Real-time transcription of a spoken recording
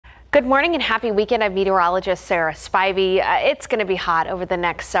Good morning and happy weekend. I'm meteorologist Sarah Spivey. It's going to be hot over the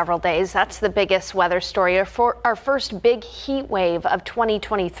next several days. That's the biggest weather story for our first big heat wave of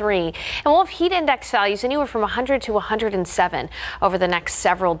 2023. And we'll have heat index values anywhere from 100 to 107 over the next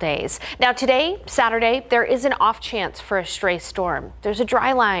several days. Now today, Saturday, there is an off chance for a stray storm. There's a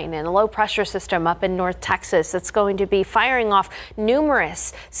dry line and a low pressure system up in North Texas that's going to be firing off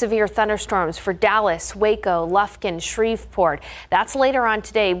numerous severe thunderstorms for Dallas, Waco, Lufkin, Shreveport. That's later on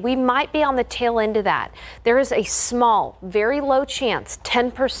today. We might be on the tail end of that. There is a small, very low chance,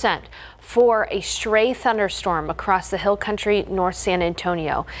 10%, for a stray thunderstorm across the hill country north San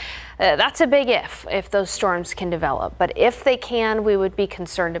Antonio. That's a big if those storms can develop. But if they can, we would be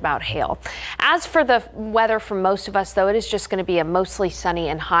concerned about hail. As for the weather for most of us, though, it is just going to be a mostly sunny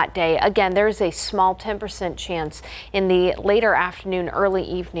and hot day. Again, there's a small 10% chance in the later afternoon, early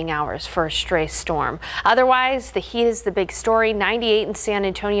evening hours for a stray storm. Otherwise, the heat is the big story. 98 in San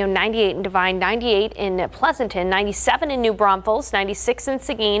Antonio, 98 in Devine, 98 in Pleasanton, 97 in New Braunfels, 96 in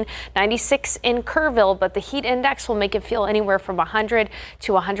Seguin, 96 in Kerrville. But the heat index will make it feel anywhere from 100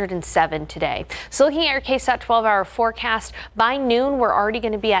 to 107 today. So looking at your KSAT 12-hour forecast, by noon we're already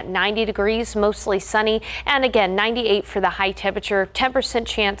going to be at 90 degrees, mostly sunny, and again 98 for the high temperature, 10%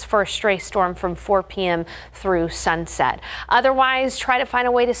 chance for a stray storm from 4 p.m. through sunset. Otherwise, try to find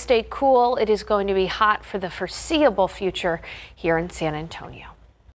a way to stay cool. It is going to be hot for the foreseeable future here in San Antonio.